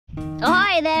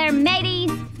Ahoy there,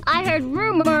 mateys! I heard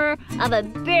rumor of a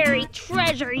buried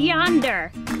treasure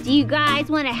yonder. Do you guys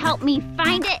want to help me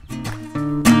find it?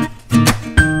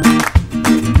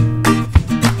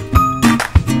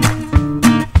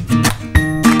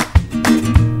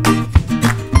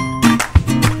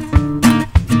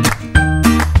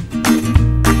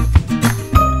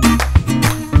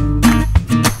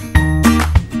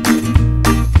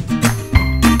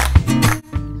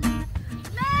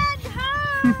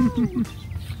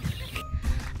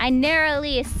 I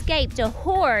narrowly escaped a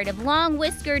horde of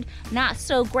long-whiskered,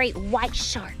 not-so-great white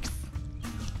sharks.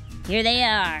 Here they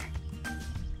are.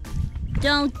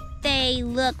 Don't they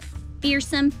look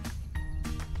fearsome?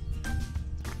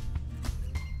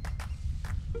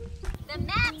 The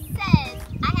map says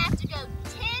I have to go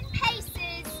 10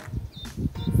 paces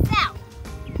south.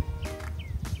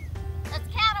 Let's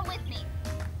count them with me.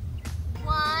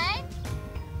 1,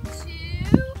 2,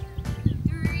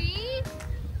 3,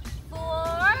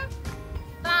 4,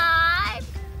 5,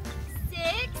 6,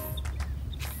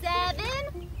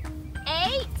 7,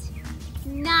 8,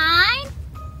 9,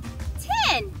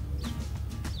 10.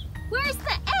 Where's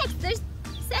the X? It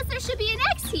says there should be an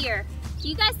X here. Do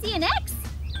you guys see an X?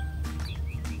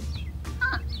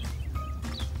 Huh.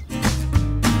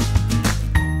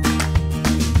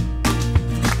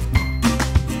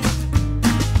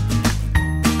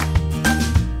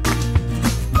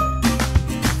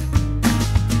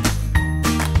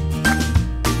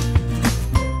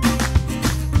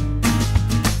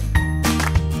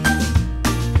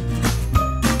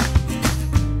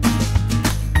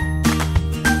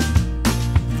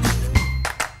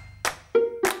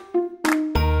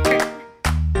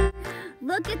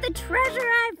 Look at the treasure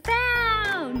I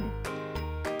found!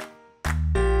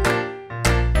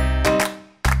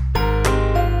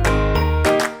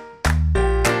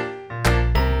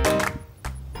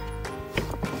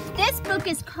 This book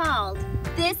is called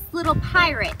This Little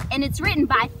Pirate, and it's written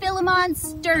by Philemon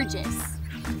Sturges.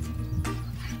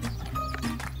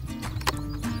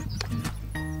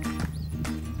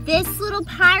 This little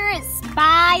pirate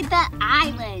spied the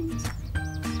island.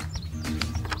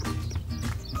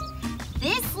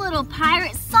 This little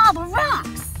pirate saw the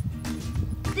rocks.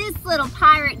 This little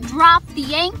pirate dropped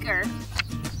the anchor.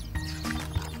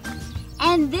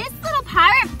 And this little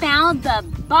pirate found the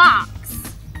box.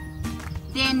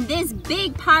 Then this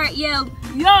big pirate yelled,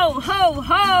 "Yo ho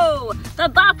ho! The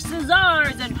box is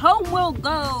ours and home we'll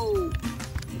go!"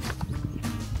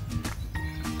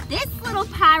 This little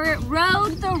pirate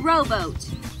rowed the rowboat.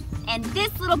 And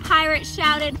this little pirate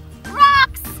shouted,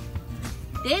 "Rocks!"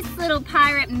 This little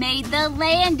pirate made the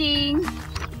landing.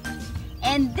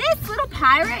 And this little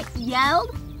pirate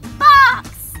yelled,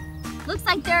 "Box!" Looks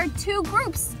like there are two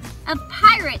groups of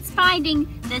pirates finding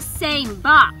the same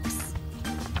box.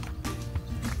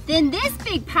 Then this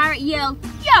big pirate yelled,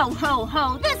 "Yo ho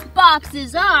ho, this box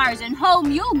is ours and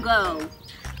home you'll go."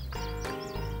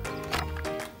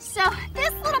 So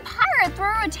this little pirate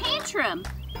threw a tantrum.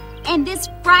 And this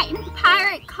frightened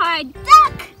pirate cried,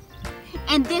 "Duck!"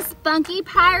 And this spunky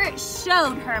pirate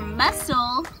showed her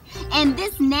muscle. And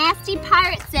this nasty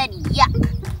pirate said,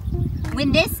 "Yuck."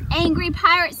 When this angry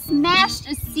pirate smashed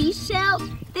a seashell,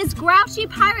 this grouchy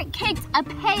pirate kicked a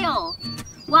pail.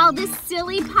 While this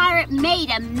silly pirate made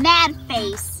a mad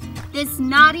face, this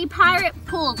naughty pirate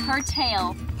pulled her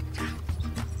tail.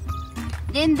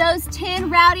 Then those 10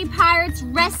 rowdy pirates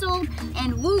wrestled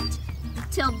and whooped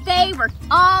till they were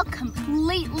all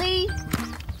completely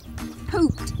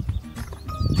pooped.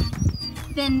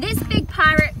 Then this big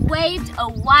pirate waved a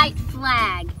white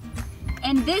flag.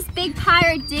 And this big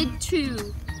pirate did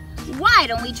too. "Why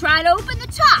don't we try to open the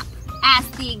top?"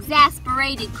 asked the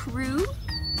exasperated crew.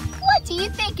 "What do you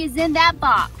think is in that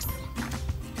box?"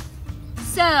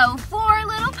 So 4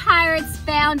 little pirates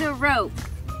found a rope.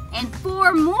 And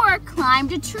 4 more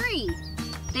climbed a tree.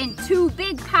 Then 2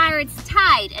 big pirates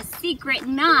tied a secret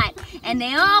knot. And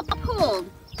they all pulled.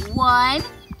 1,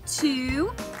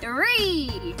 2,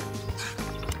 3.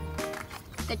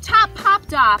 The top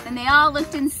popped off and they all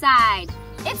looked inside.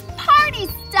 "It's party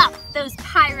stuff," those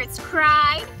pirates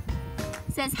cried.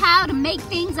 It says how to make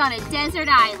things on a desert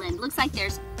island. Looks like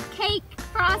there's cake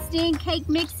frosting, cake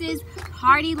mixes,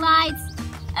 party lights,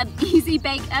 an easy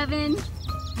bake oven.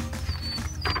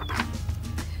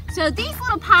 So these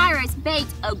little pirates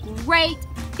baked a great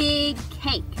big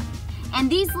cake. And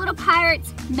these little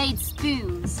pirates made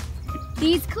spoons.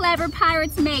 These clever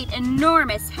pirates made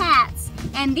enormous hats.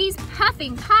 And these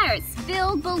puffing pirates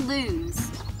filled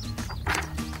balloons.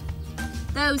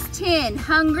 Those 10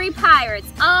 hungry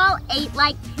pirates all ate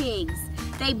like pigs.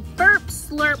 They burp,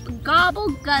 slurp, gobble,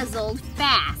 guzzled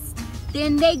fast.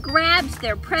 Then they grabbed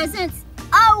their presents.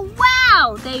 Oh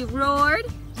wow, they roared.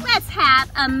 Let's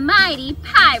have a mighty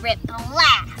pirate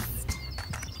blast.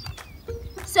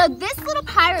 So this little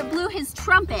pirate blew his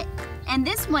trumpet, and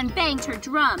this one banged her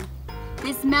drum.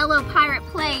 This mellow pirate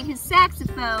played his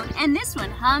saxophone, and this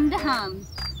one hummed a hum.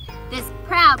 This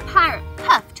proud pirate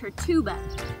puffed her tuba.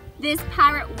 This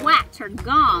pirate whacked her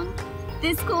gong.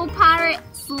 This cool pirate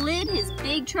slid his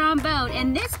big trombone,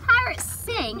 and this pirate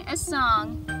sang a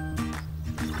song.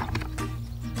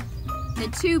 The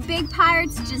two big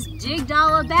pirates just jigged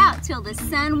all about till the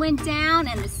sun went down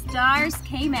and the stars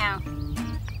came out.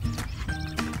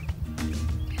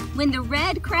 When the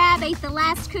red crab ate the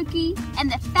last cookie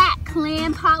and the fat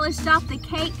clam polished off the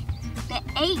cake, the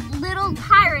 8 little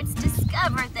pirates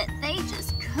discovered that they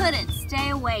just couldn't stay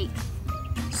awake.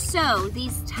 So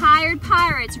these tired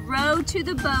pirates rowed to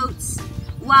the boats,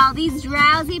 while these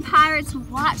drowsy pirates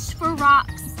watched for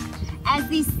rocks. As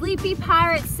these sleepy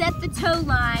pirates set the tow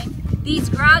line, these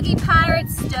groggy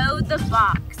pirates stowed the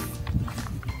box.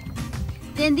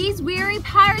 Then these weary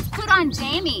pirates put on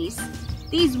jammies.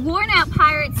 These worn-out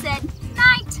pirates said,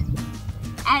 "Night."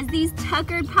 As these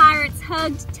tuckered pirates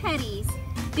hugged teddies,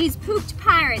 these pooped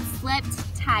pirates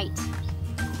slept tight.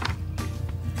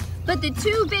 But the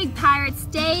 2 big pirates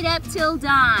stayed up till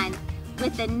dawn,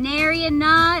 with a nary a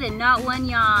nod and not one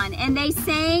yawn. And they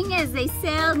sang as they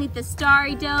sailed 'neath the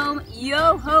starry dome,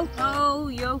 yo-ho-ho,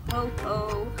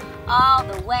 yo-ho-ho, all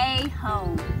the way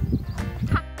home.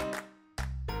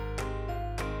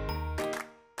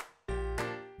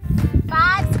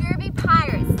 5 scurvy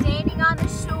pirates standing on the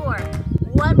shore.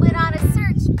 One went on a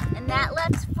search, and that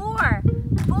left 4.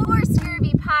 4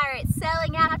 scurvy pirates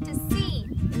sailing out to sea.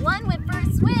 One went for a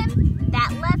swim,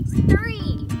 that left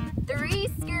 3. 3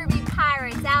 scurvy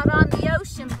pirates out on the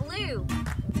ocean blue.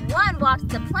 One walked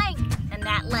the plank, and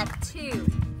that left 2.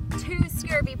 2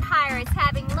 scurvy pirates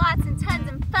having lots and tons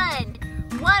of fun.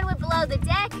 One went below the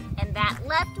deck, and that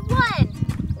left 1.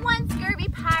 1 scurvy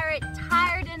pirate,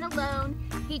 tired and alone,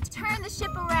 he turned the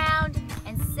ship around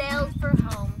and sailed for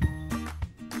home.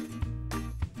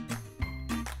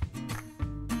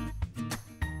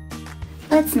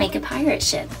 Let's make a pirate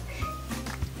ship.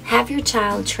 Have your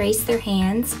child trace their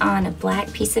hands on a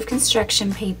black piece of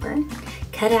construction paper.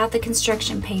 Cut out the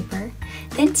construction paper.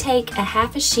 Then take a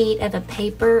half a sheet of a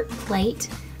paper plate,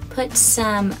 put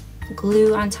some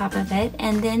glue on top of it,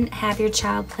 and then have your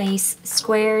child place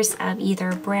squares of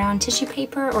either brown tissue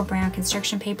paper or brown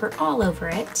construction paper all over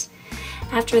it.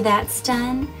 After that's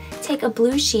done, take a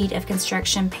blue sheet of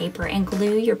construction paper and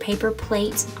glue your paper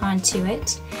plate onto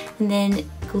it, and then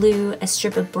glue a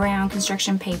strip of brown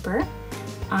construction paper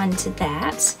onto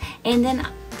that. And then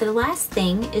the last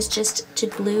thing is just to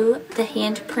glue the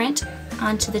handprint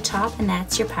onto the top, and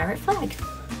that's your pirate flag.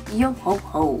 Yo ho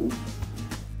ho.